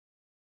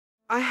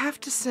I have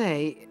to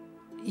say,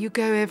 you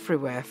go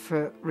everywhere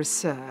for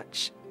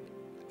research.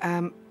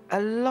 A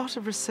lot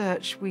of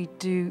research we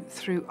do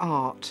through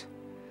art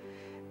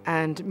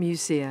and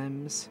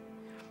museums.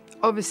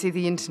 Obviously,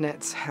 the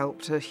internet's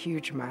helped a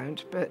huge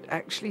amount, but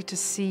actually to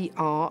see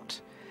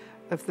art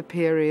of the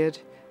period,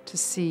 to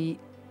see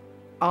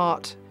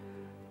art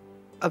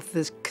of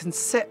the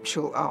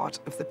conceptual art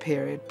of the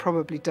period,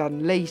 probably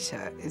done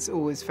later, is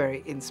always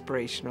very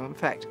inspirational. In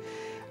fact,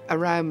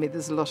 around me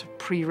there's a lot of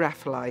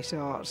pre-Raphaelite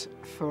art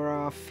for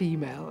our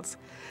females.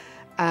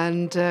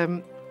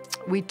 And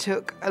we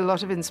took a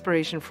lot of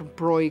inspiration from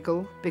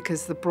Bruegel,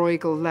 because the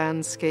Bruegel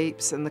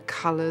landscapes and the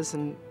colours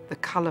and the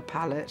colour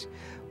palette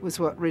was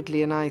what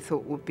Ridley and I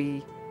thought would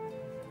be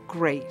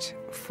great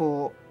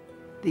for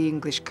the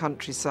English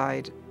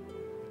countryside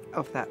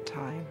of that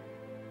time.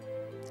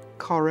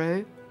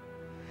 Corot,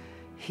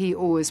 he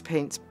always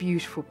paints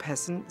beautiful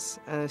peasants,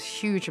 a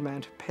huge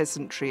amount of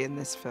peasantry in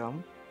this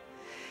film.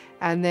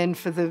 And then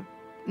for the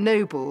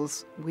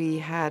nobles, we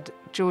had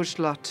Georges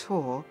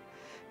Latour,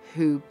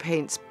 who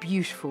paints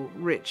beautiful,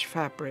 rich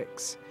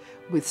fabrics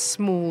with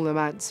small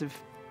amounts of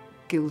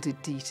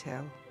gilded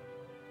detail.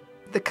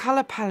 The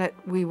colour palette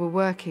we were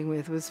working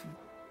with was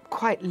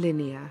quite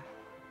linear.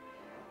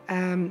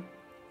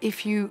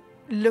 If you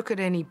look at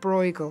any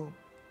Bruegel,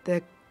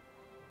 the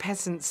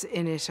peasants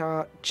in it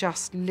are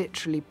just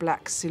literally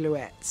black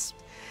silhouettes.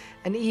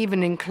 And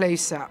even in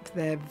close-up,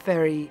 they're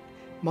very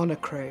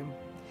monochrome.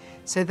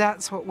 So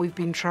that's what we've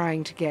been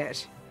trying to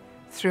get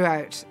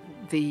throughout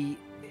the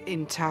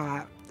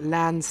entire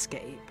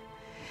landscape,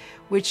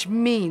 which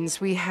means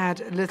we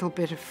had a little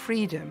bit of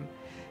freedom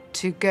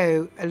to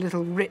go a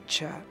little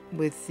richer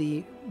with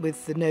the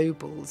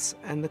nobles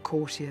and the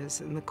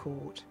courtiers and the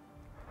court.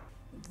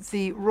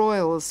 The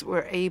royals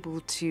were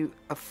able to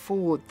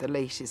afford the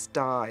latest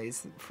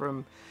dyes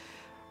from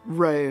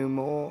Rome,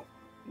 or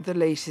the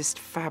latest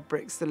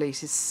fabrics, the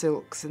latest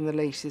silks and the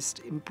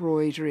latest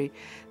embroidery.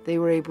 They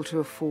were able to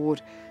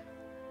afford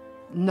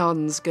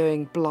nuns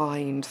going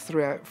blind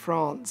throughout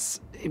France,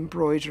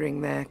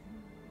 embroidering their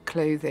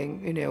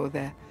clothing, you know,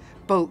 their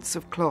bolts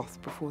of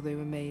cloth before they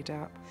were made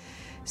up.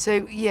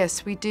 So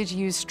yes, we did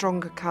use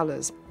stronger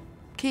colours,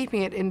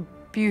 keeping it in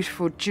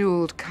beautiful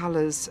jewelled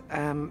colours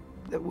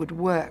that would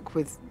work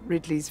with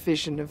Ridley's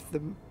vision of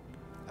the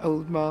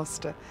old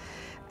master,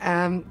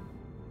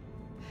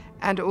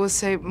 and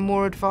also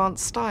more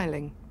advanced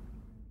styling.